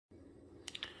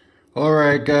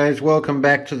Alright guys, welcome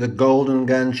back to the Golden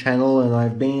Gun channel, and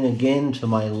I've been again to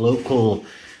my local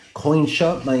coin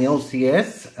shop, my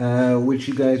LCS, which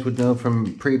you guys would know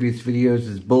from previous videos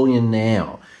is Bullion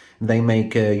Now. They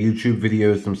make YouTube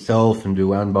videos themselves and do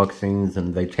unboxings,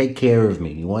 and they take care of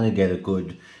me. You want to get a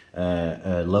good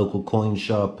local coin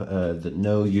shop that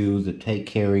know you, that take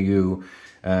care of you.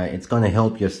 It's going to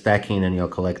help your stacking and your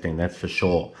collecting, that's for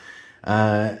sure.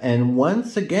 And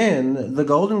once again, the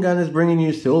Golden Gun is bringing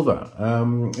you silver.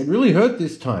 It really hurt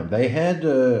this time. They had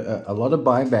a lot of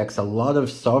buybacks, a lot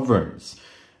of sovereigns.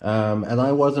 And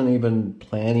I wasn't even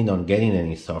planning on getting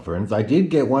any sovereigns. I did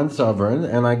get one sovereign,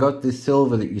 and I got this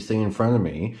silver that you see in front of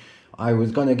me. I was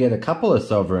going to get a couple of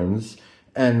sovereigns,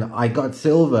 and I got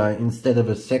silver instead of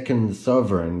a second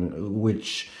sovereign,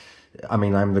 which, I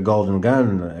mean, I'm the Golden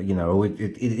Gun, you know,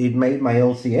 it made my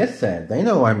LCS sad. They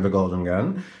know I'm the Golden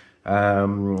Gun. But,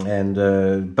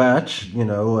 you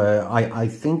know, I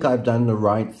think I've done the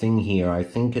right thing here. I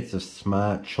think it's a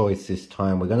smart choice this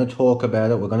time. We're going to talk about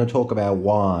it. We're going to talk about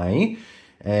why.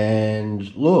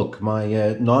 And look,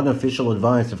 my non-official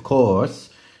advice, of course,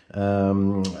 you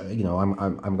know,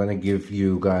 I'm going to give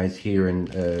you guys here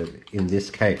in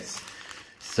this case.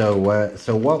 So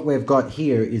what we've got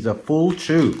here is a full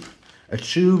tube. A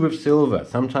tube of silver.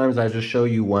 Sometimes I just show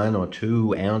you 1 or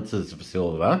 2 ounces of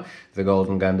silver. The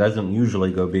Golden Gun doesn't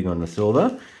usually go big on the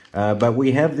silver, but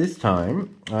we have this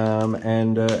time,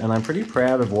 and I'm pretty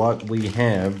proud of what we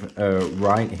have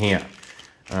right here.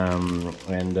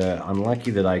 I'm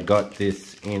lucky that I got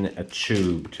this in a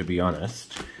tube, to be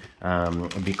honest,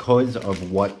 because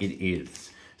of what it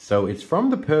is. So it's from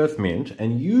the Perth Mint,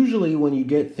 and usually when you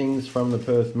get things from the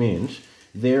Perth Mint,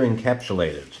 they're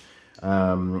encapsulated.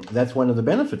 That's one of the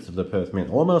benefits of the Perth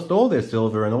Mint. Almost all their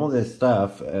silver and all their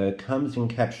stuff comes in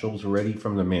capsules ready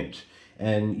from the mint.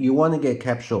 And you want to get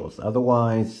capsules,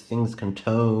 otherwise things can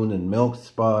tone and milk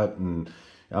spot. And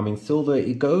I mean, silver,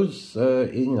 it goes,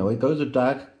 you know, it goes a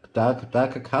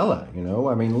darker color, you know.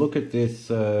 I mean, look at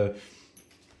this, you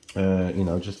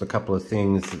know, just a couple of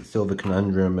things that Silver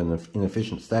Conundrum and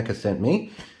Inefficient Stacker sent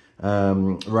me.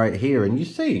 Right here, and you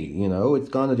see, you know, it's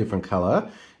gone a different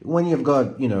color. When you've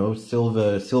got, you know,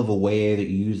 silverware that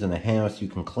you use in the house, you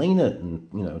can clean it and,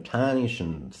 you know, tarnish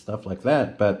and stuff like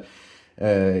that. But,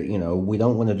 you know, we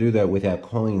don't want to do that with our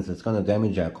coins. It's going to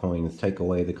damage our coins, take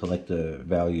away the collector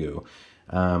value.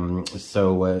 So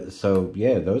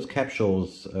yeah, those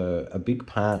capsules are a big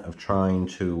part of trying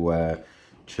to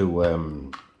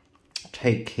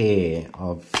take care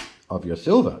of your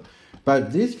silver.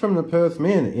 But this from the Perth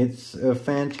Mint, it's a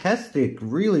fantastic,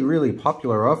 really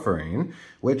popular offering.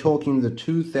 We're talking the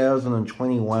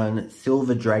 2021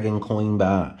 Silver Dragon coin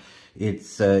bar.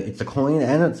 It's a coin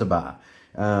and it's a bar.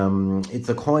 It's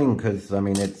a coin because, I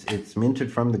mean, it's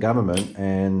minted from the government,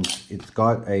 and it's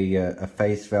got a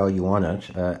face value on it.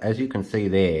 As you can see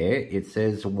there, it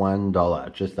says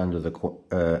 $1 just under the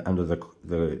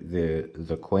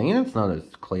queen. It's not as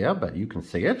clear, but you can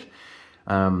see it.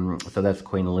 So that's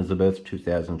Queen Elizabeth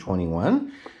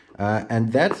 2021.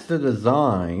 And that's the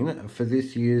design for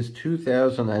this year's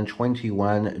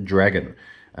 2021 Dragon.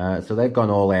 So they've gone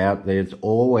all out. There's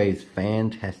always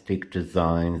fantastic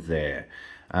designs there.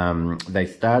 They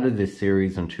started this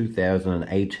series in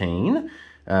 2018.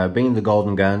 Being the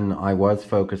Golden Gun, I was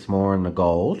focused more on the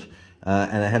gold.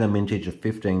 And it had a mintage of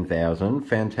 15,000.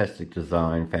 Fantastic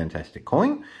design, fantastic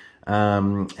coin. Yeah,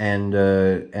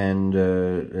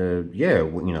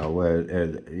 you know,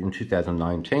 in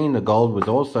 2019, the gold was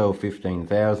also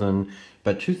 15,000,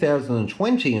 but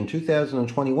 2020 and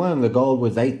 2021, the gold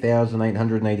was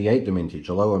 8,888, the mintage,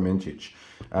 a lower mintage.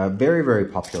 Very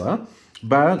popular,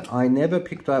 but I never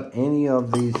picked up any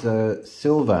of these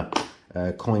silver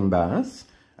coin bars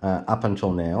up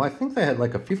until now. I think they had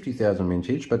like a 50,000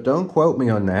 mintage, but don't quote me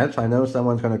on that. I know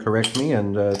someone's going to correct me,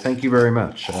 and thank you very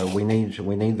much. We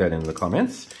need that in the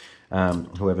comments.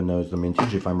 Whoever knows the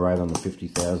mintage, if I'm right on the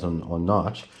 50,000 or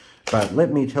not. But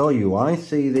let me tell you, I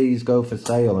see these go for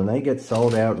sale, and they get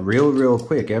sold out real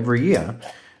quick every year.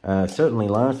 Certainly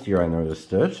last year I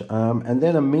noticed it. And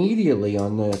then immediately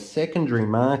on the secondary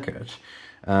market,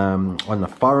 on the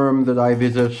forum that I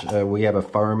visit, we have a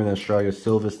forum in Australia,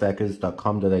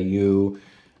 silverstackers.com.au,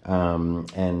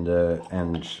 and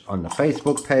on the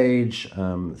Facebook page,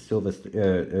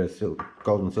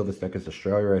 Golden Silver Stackers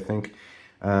Australia, I think.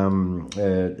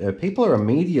 People are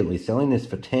immediately selling this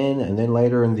for 10, and then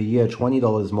later in the year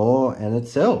 $20 more, and it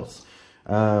sells.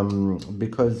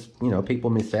 Because, you know, people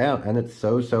miss out, and it's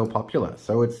so popular.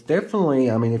 So it's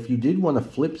definitely, I mean, if you did want to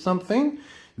flip something,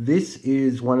 this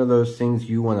is one of those things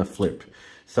you want to flip.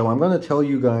 So I'm going to tell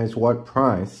you guys what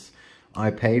price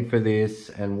I paid for this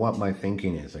and what my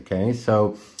thinking is, okay?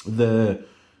 So the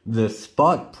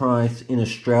spot price in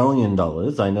Australian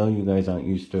dollars, I know you guys aren't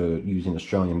used to using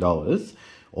Australian dollars,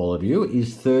 all of you,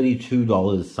 is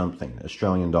 $32 something,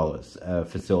 Australian dollars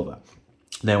for silver.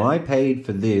 Now, I paid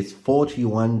for this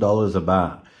 $41 a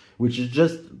bar, which is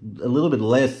just a little bit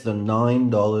less than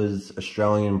 $9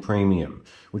 Australian premium,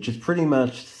 which is pretty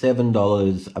much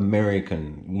 $7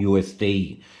 American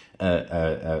USD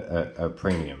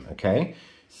premium, okay?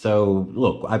 So,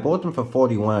 look, I bought them for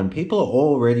 41. People are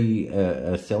already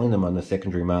selling them on the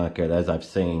secondary market, as I've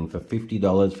seen, for $50,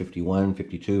 $51,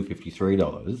 $52,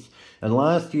 $53. And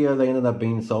last year, they ended up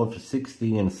being sold for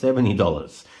 $60 and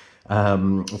 $70.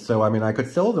 So, I mean, I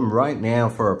could sell them right now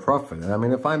for a profit. I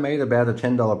mean, if I made about a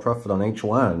 $10 profit on each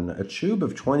one, a tube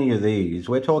of 20 of these,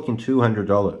 we're talking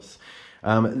 $200.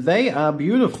 They are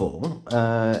beautiful,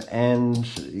 and,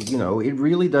 you know, it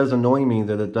really does annoy me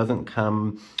that it doesn't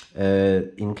come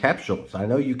in capsules. I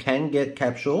know you can get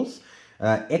capsules.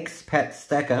 Expat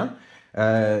Stacker,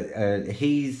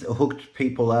 he's hooked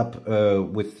people up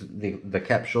with the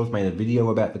capsules, made a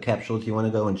video about the capsules. You want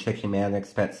to go and check him out,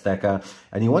 Expat Stacker.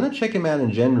 And you want to check him out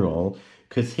in general,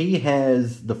 because he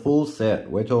has the full set.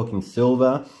 We're talking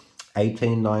silver,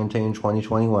 18, 19, 20,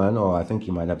 21, or I think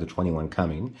he might have the 21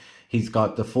 coming. He's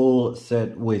got the full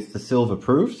set with the silver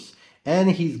proofs, and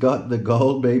he's got the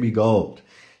gold, baby gold.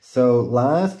 So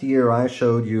last year I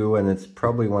showed you, and it's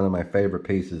probably one of my favorite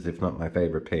pieces, if not my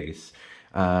favorite piece,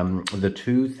 the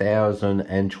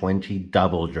 2020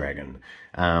 Double Dragon.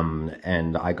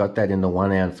 And I got that in the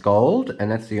 1 ounce gold,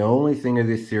 and that's the only thing of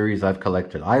this series I've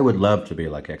collected. I would love to be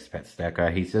like Expat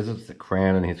Stacker. He says it's the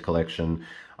crown in his collection.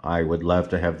 I would love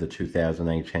to have the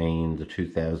 2018, the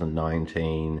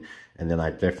 2019, and then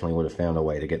I definitely would have found a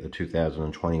way to get the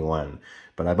 2021.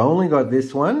 But I've only got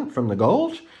this one from the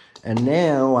gold, and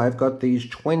now I've got these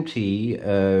 20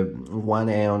 1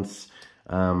 ounce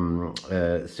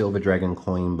Silver Dragon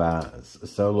coin bars.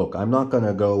 So look, I'm not going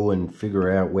to go and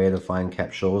figure out where to find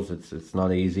capsules. It's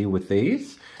not easy with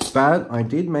these, but I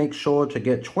did make sure to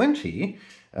get 20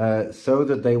 so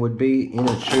that they would be in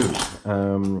a tube.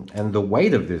 And the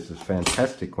weight of this is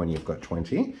fantastic when you've got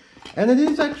 20. And it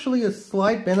is actually a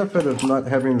slight benefit of not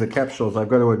having the capsules. I've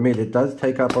got to admit, it does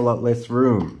take up a lot less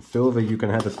room. Silver, you can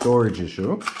have a storage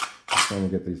issue. Just trying to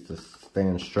get these to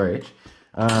stand straight.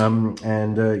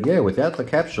 Yeah, without the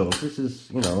capsules, this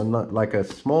is, you know, not like a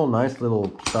small, nice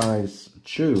little size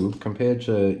tube compared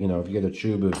to, you know, if you get a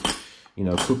tube of, you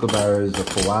know, kookaburras or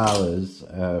koalas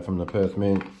from the Perth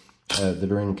Mint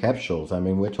that are in capsules. I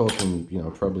mean, we're talking, you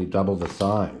know, probably double the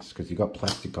size because you've got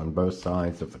plastic on both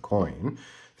sides of the coin.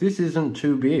 This isn't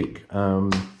too big. Yeah,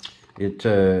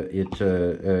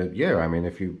 I mean,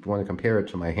 if you want to compare it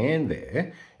to my hand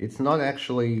there, it's not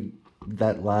actually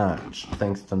that large,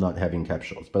 thanks to not having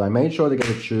capsules. But I made sure to get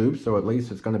a tube, so at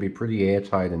least it's going to be pretty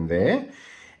airtight in there.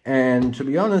 And to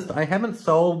be honest, I haven't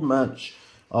sold much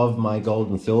of my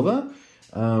gold and silver.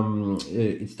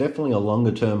 It's definitely a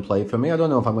longer term play for me. I don't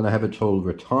know if I'm going to have it till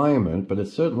retirement, but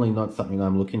it's certainly not something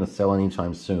I'm looking to sell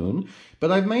anytime soon.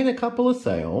 But I've made a couple of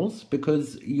sales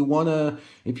because you want to,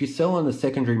 if you sell on the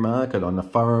secondary market, on the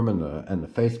forum and the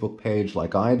Facebook page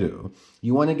like I do,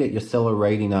 you want to get your seller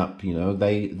rating up. You know,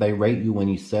 they rate you when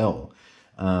you sell,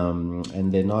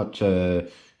 and they're not, you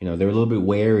know, they're a little bit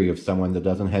wary of someone that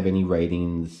doesn't have any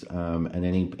ratings and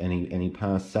any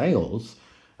past sales.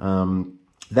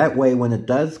 That way, when it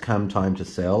does come time to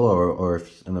sell, or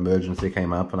if an emergency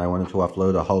came up and I wanted to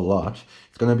offload a whole lot,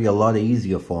 it's going to be a lot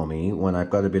easier for me when I've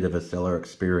got a bit of a seller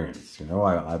experience. You know,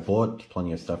 I bought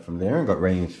plenty of stuff from there and got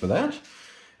ratings for that.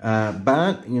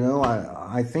 But, you know,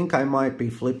 I think I might be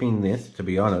flipping this, to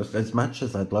be honest, as much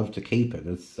as I'd love to keep it.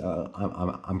 It's,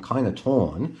 I'm kind of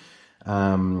torn.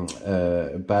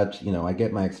 But, you know, I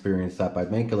get my experience up,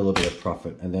 I'd make a little bit of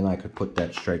profit, and then I could put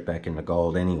that straight back in the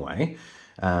gold anyway.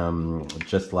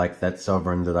 Just like that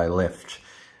sovereign that I left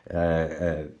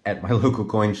at my local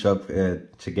coin shop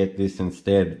to get this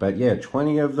instead. But yeah,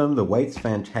 20 of them. The weight's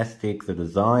fantastic. The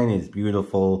design is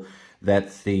beautiful.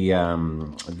 That's the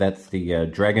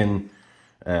Dragon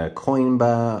coin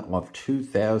bar of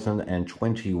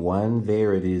 2021.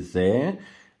 There it is there.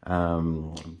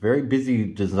 Very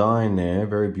busy design there.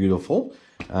 Very beautiful.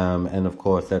 And of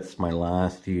course, that's my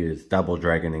last year's Double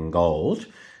Dragon in gold.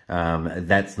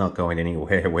 That's not going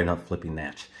anywhere. We're not flipping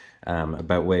that.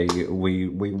 But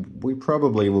we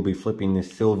probably will be flipping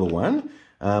this silver one.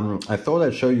 I thought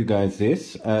I'd show you guys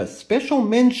this. Special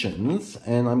mentions,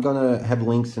 and I'm going to have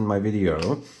links in my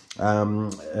video.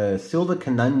 Silver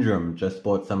Conundrum just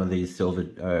bought some of these silver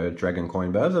dragon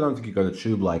coin bars. I don't think you got a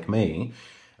tube like me.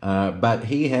 But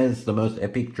he has the most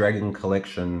epic dragon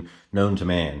collection known to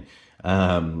man.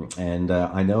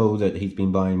 I know that he's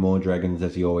been buying more dragons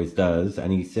as he always does,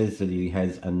 and he says that he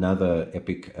has another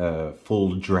epic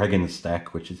full dragon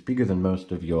stack, which is bigger than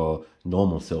most of your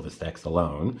normal silver stacks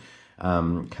alone,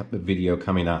 video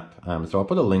coming up. So I'll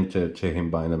put a link to him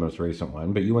buying the most recent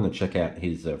one, but you want to check out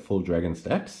his full dragon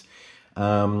stacks.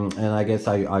 And I guess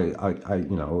I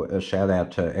you know, a shout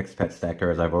out to Expat Stacker,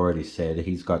 as I've already said.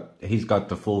 He's got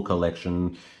the full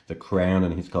collection, the crown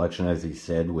in his collection, as he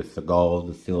said, with the gold,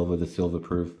 the silver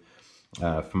proof,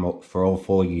 for all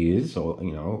 4 years, or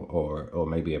you know, or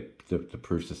maybe the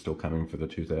proofs are still coming for the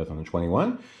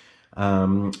 2021.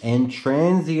 And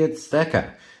Transient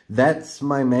Stacker. That's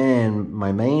my man,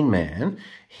 my main man.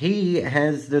 He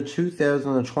has the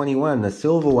 2021, the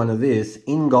silver one of this,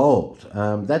 in gold.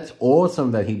 That's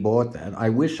awesome that he bought that. I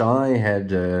wish I had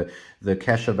the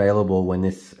cash available when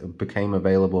this became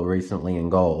available recently in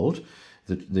gold,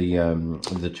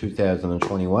 the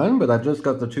 2021, but I've just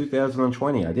got the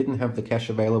 2020. I didn't have the cash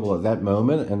available at that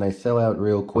moment, and they sell out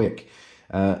real quick.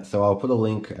 So I'll put a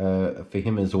link for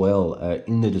him as well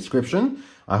in the description.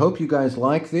 I hope you guys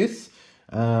like this.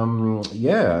 Golden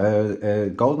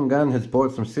Gun has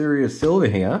bought some serious silver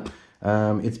here.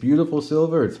 It's beautiful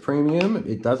silver, it's premium,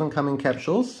 it doesn't come in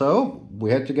capsules, so we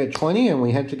had to get 20 and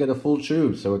we had to get a full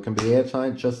tube, so it can be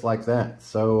airtight just like that.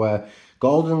 So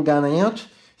Golden Gun out,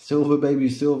 silver baby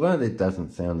silver. It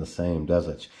doesn't sound the same, does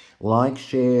it? Like,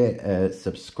 share,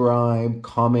 subscribe,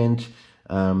 comment.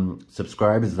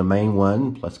 Subscribe is the main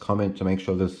one, plus comment to make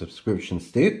sure the subscription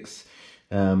sticks.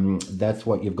 That's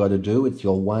what you've got to do. It's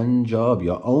your one job,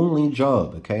 your only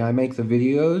job, okay? I make the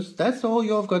videos. That's all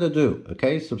you've got to do,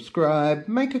 okay? Subscribe,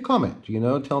 make a comment, you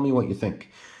know, tell me what you think.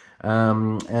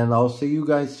 And I'll see you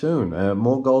guys soon.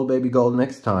 More gold, baby gold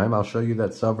next time. I'll show you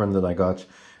that sovereign that I got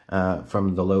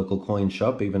from the local coin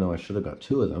shop, even though I should have got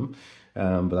 2 of them.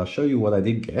 But I'll show you what I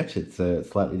did get. It's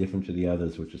slightly different to the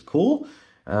others, which is cool.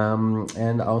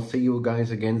 And I'll see you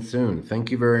guys again soon.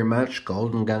 Thank you very much.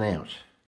 Golden Gun out.